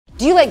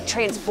Do you like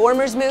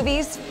Transformers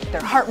movies?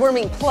 Their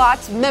heartwarming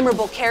plots,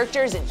 memorable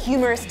characters, and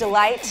humorous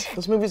delight?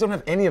 Those movies don't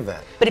have any of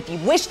that. But if you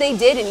wish they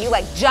did and you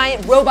like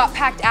giant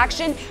robot-packed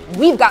action,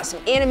 we've got some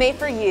anime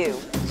for you.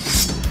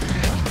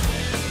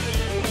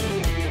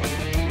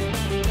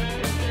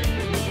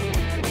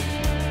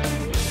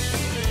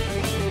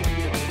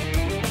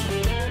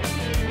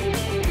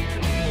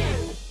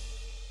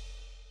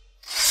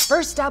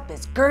 First up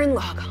is Gurren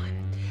Lagann.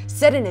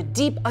 Set in a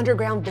deep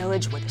underground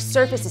village where the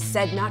surface is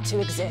said not to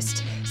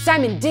exist,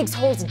 Simon digs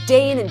holes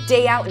day in and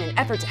day out in an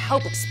effort to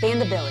help expand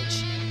the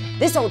village.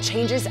 This all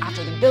changes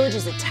after the village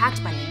is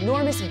attacked by an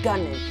enormous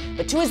gunman,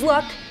 but to his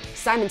luck,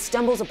 Simon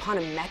stumbles upon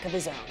a mech of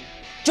his own.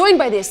 Joined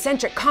by the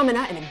eccentric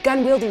Kamina and a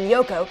gun-wielding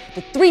Yoko,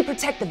 the three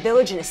protect the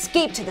village and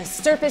escape to the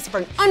surface for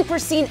an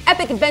unforeseen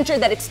epic adventure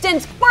that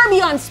extends far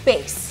beyond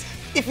space.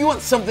 If you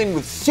want something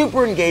with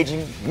super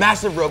engaging,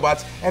 massive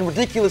robots, and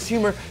ridiculous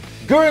humor,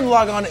 Gurren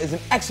Lagann is an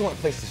excellent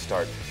place to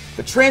start.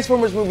 The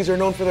Transformers movies are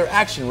known for their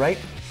action, right?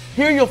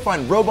 Here you'll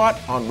find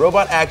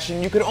robot-on-robot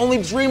action you could only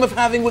dream of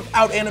having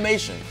without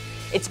animation.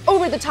 Its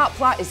over-the-top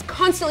plot is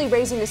constantly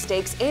raising the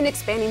stakes and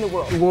expanding the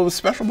world. What was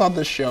special about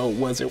this show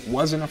was it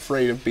wasn't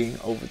afraid of being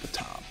over the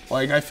top.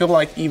 Like, I feel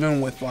like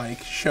even with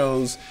like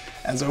shows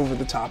as over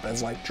the top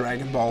as like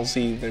Dragon Ball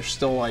Z, there's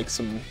still like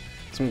some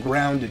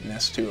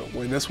groundedness to it,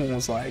 where this one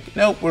was like,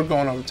 nope, we're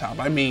going over the top.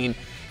 I mean,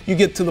 you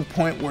get to the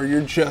point where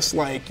you're just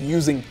like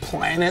using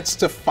planets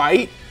to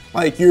fight.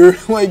 Like you're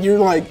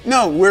like,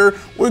 no,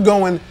 we're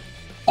going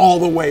all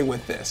the way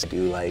with this. I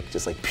do like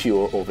just like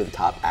pure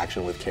over-the-top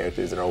action with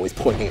characters that are always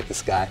pointing at the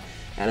sky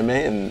anime,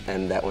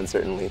 and that one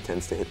certainly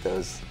tends to hit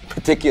those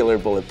particular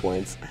bullet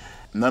points.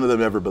 None of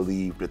them ever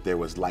believed that there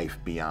was life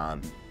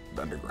beyond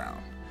the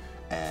underground,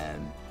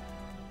 and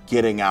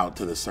getting out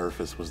to the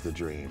surface was the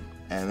dream.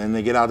 And then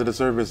they get out to the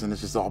surface and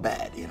it's just all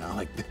bad, you know,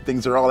 like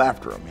things are all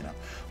after them, you know.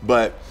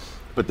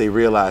 But they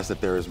realize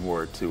that there is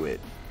more to it.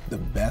 The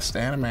best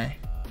anime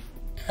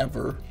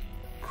ever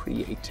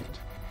created.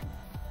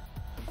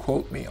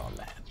 Quote me on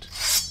that.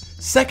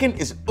 Second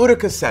is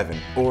Eureka 7,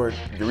 or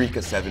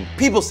Eureka 7.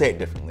 People say it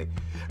differently.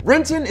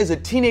 Renton is a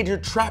teenager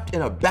trapped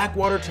in a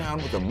backwater town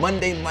with a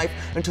mundane life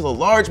until a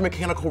large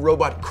mechanical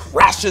robot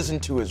crashes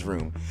into his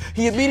room.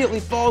 He immediately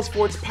falls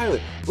for its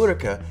pilot,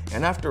 Eureka,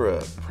 and after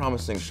a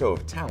promising show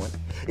of talent,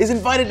 is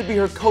invited to be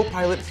her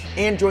co-pilot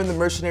and join the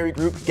mercenary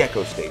group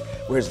Gecko State,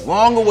 where his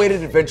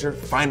long-awaited adventure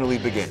finally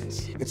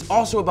begins. It's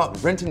also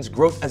about Renton's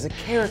growth as a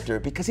character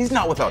because he's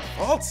not without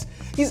faults.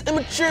 He's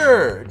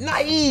immature,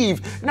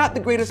 naive, not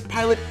the greatest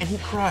pilot, and he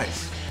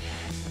cries.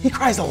 He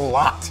cries a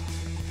lot.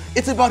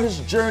 It's about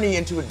his journey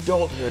into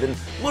adulthood and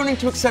learning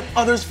to accept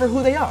others for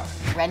who they are.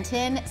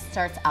 Renton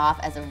starts off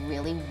as a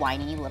really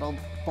whiny little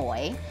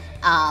boy,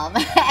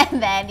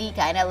 and then he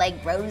kind of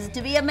like grows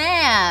to be a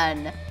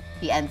man.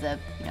 He ends up,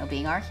 you know,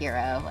 being our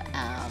hero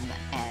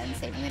and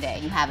saving the day.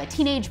 You have a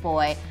teenage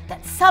boy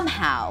that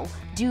somehow,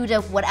 due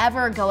to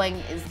whatever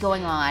is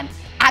going on,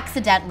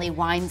 accidentally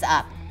winds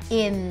up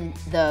in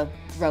the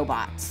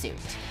robot suit,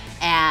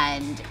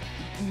 and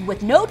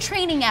with no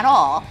training at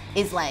all,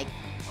 is like,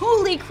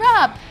 holy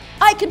crap,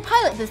 I can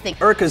pilot this thing.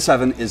 Eureka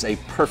 7 is a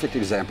perfect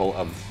example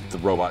of the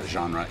robot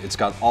genre. It's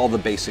got all the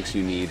basics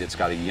you need. It's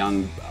got a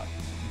young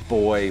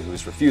boy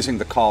who's refusing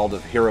the call to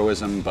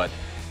heroism, but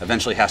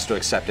eventually has to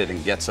accept it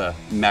and gets a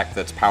mech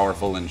that's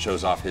powerful and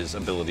shows off his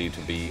ability to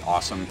be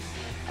awesome.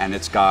 And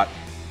it's got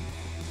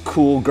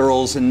cool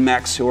girls in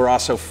mechs who are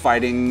also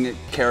fighting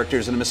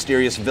characters and a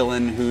mysterious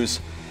villain who's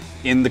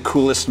in the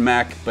coolest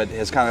mech, but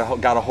has kind of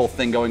got a whole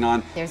thing going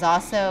on. There's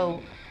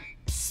also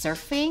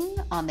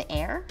surfing on the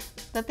air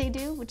that they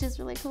do, which is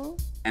really cool.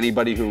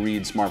 Anybody who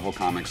reads Marvel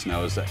Comics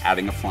knows that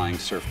adding a flying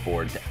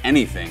surfboard to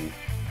anything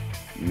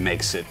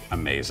makes it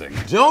amazing.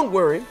 Don't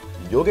worry,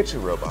 you'll get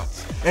your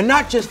robots. And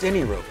not just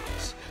any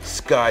robots.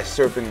 Sky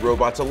surfing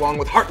robots along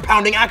with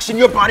heart-pounding action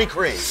your body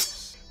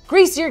craves.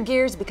 Grease your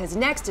gears because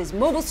next is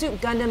Mobile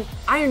Suit Gundam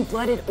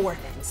Iron-Blooded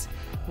Orphans.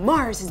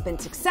 Mars has been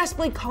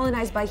successfully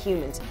colonized by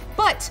humans,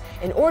 but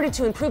in order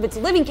to improve its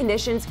living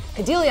conditions,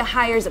 Cordelia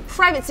hires a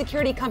private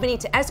security company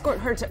to escort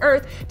her to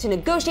Earth to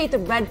negotiate the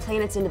Red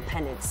Planet's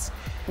independence.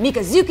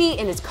 Mikazuki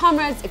and his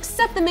comrades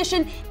accept the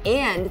mission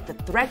and the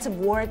threats of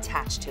war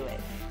attached to it.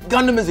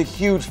 Gundam is a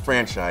huge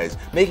franchise,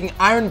 making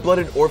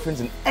Iron-Blooded Orphans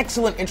an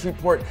excellent entry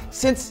port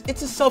since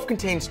it's a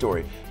self-contained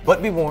story.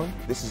 But be warned,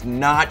 this is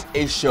not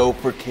a show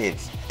for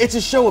kids. It's a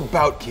show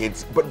about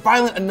kids, but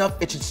violent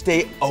enough it should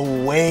stay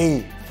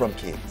away from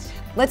kids.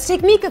 Let's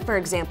take Mika for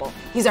example.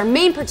 He's our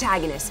main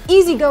protagonist,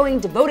 easygoing,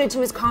 devoted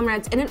to his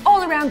comrades, and an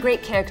all-around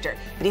great character.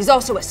 But he's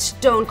also a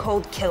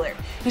stone-cold killer.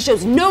 He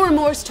shows no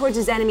remorse towards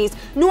his enemies,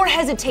 nor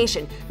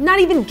hesitation, not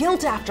even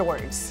guilt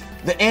afterwards.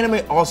 The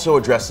anime also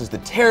addresses the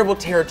terrible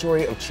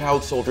territory of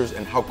child soldiers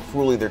and how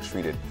cruelly they're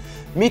treated.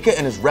 Mika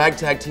and his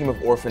ragtag team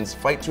of orphans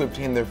fight to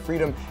obtain their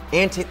freedom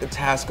and take the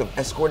task of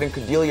escorting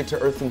Cordelia to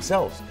Earth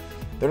themselves.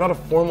 They're not a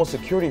formal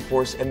security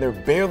force and they're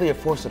barely a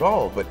force at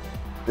all, but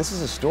this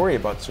is a story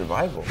about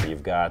survival.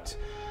 You've got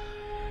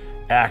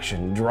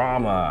action,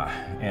 drama,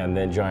 and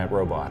then giant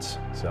robots.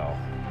 So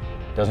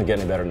it doesn't get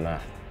any better than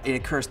that. It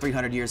occurs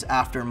 300 years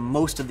after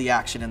most of the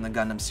action in the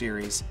Gundam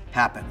series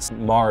happens.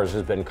 Mars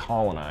has been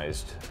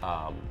colonized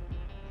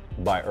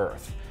by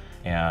Earth,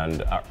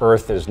 and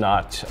Earth is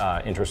not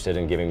interested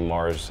in giving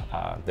Mars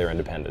their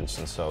independence,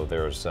 and so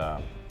there's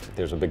a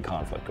big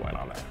conflict going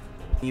on there.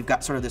 You've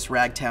got sort of this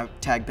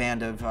ragtag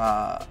band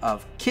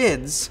of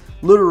kids,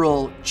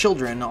 literal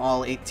children,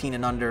 all 18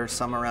 and under,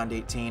 some around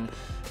 18,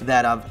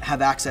 that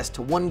have access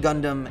to one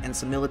Gundam and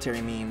some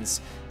military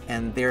means,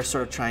 and they're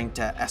sort of trying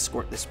to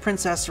escort this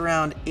princess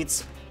around.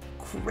 It's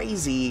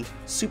crazy,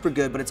 super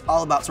good, but it's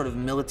all about sort of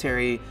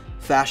military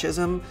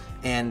fascism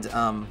and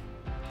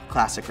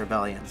classic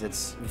rebellions.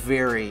 It's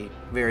very,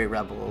 very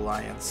Rebel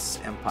Alliance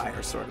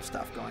Empire sort of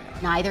stuff going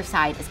on. Neither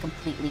side is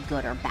completely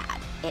good or bad.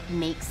 It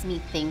makes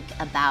me think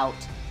about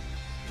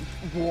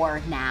war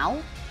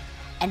now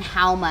and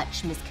how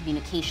much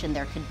miscommunication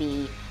there could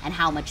be and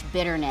how much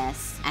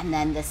bitterness, and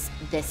then this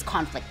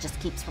conflict just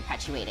keeps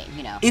perpetuating,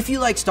 you know. If you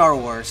like Star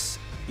Wars,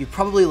 you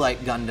probably like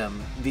Gundam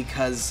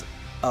because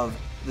of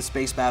the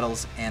space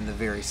battles and the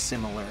very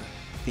similar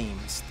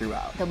themes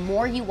throughout. The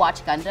more you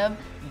watch Gundam,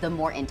 the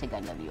more into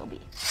Gundam you'll be.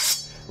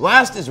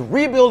 Last is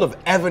Rebuild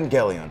of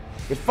Evangelion.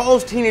 It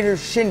follows teenager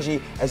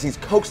Shinji as he's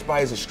coaxed by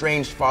his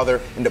estranged father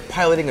into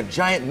piloting a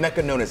giant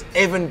mecha known as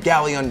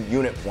Evangelion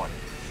Unit 1.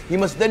 He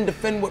must then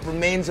defend what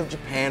remains of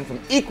Japan from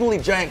equally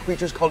giant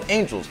creatures called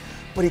angels,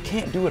 but he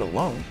can't do it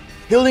alone.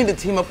 He'll need to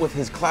team up with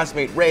his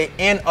classmate Rei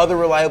and other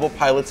reliable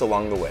pilots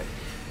along the way.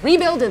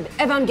 Rebuild of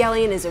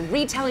Evangelion is a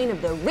retelling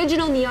of the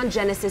original Neon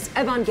Genesis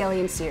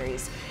Evangelion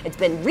series. It's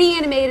been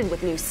reanimated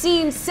with new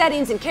scenes,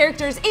 settings, and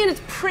characters, and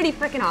it's pretty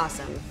freaking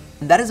awesome.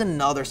 That is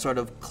another sort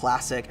of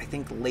classic, I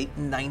think late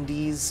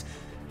 90s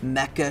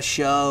mecha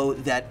show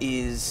that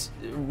is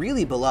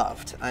really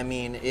beloved. I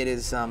mean, it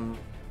is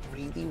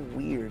really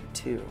weird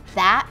too.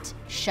 That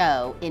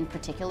show in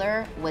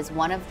particular was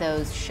one of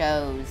those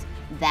shows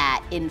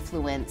that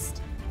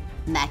influenced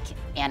MECH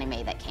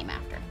anime that came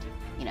after it.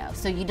 You know,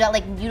 so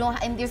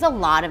and there's a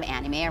lot of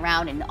anime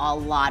around in a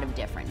lot of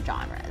different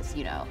genres,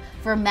 you know.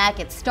 For MECH,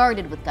 it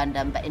started with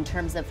Gundam, but in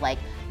terms of like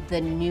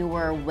the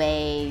newer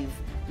wave,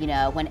 you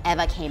know, when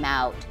Eva came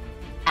out,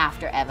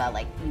 after Eva,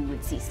 like you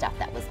would see stuff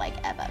that was like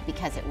Eva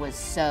because it was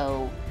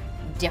so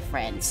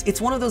different. It's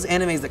one of those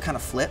animes that kind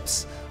of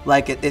flips.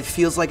 Like it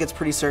feels like it's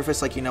pretty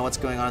surface, like you know what's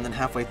going on, and then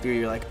halfway through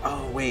you're like,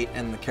 oh wait,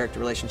 and the character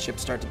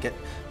relationships start to get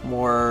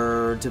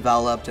more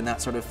developed and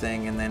that sort of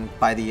thing, and then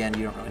by the end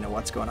you don't really know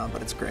what's going on,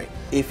 but it's great.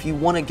 If you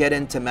want to get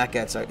into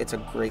mecha, it's a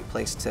great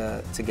place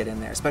to get in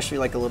there, especially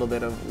like a little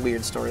bit of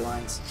weird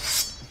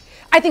storylines.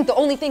 I think the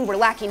only thing we're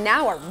lacking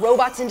now are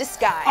robots in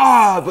disguise.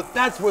 Ah, but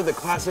that's where the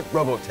classic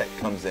Robotech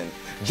comes in.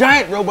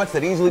 Giant robots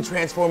that easily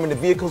transform into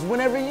vehicles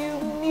whenever you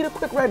need a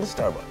quick ride to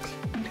Starbucks.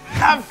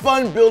 Have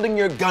fun building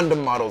your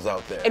Gundam models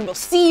out there. And we'll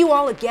see you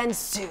all again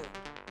soon.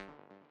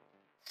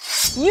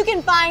 You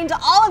can find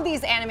all of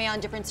these anime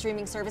on different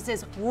streaming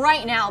services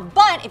right now,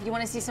 but if you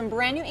want to see some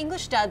brand new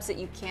English dubs that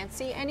you can't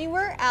see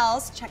anywhere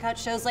else, check out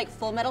shows like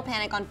Full Metal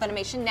Panic on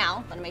Funimation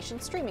Now,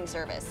 Funimation's streaming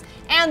service.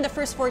 And the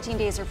first 14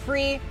 days are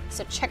free,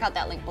 so check out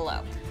that link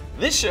below.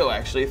 This show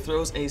actually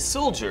throws a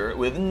soldier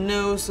with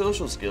no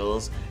social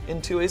skills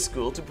into a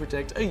school to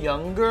protect a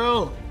young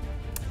girl.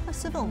 A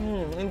civil.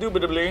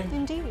 Indubitably.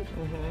 Indeed.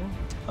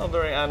 How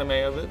very anime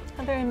of it.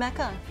 How very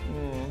mecha.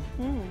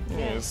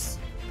 Yes.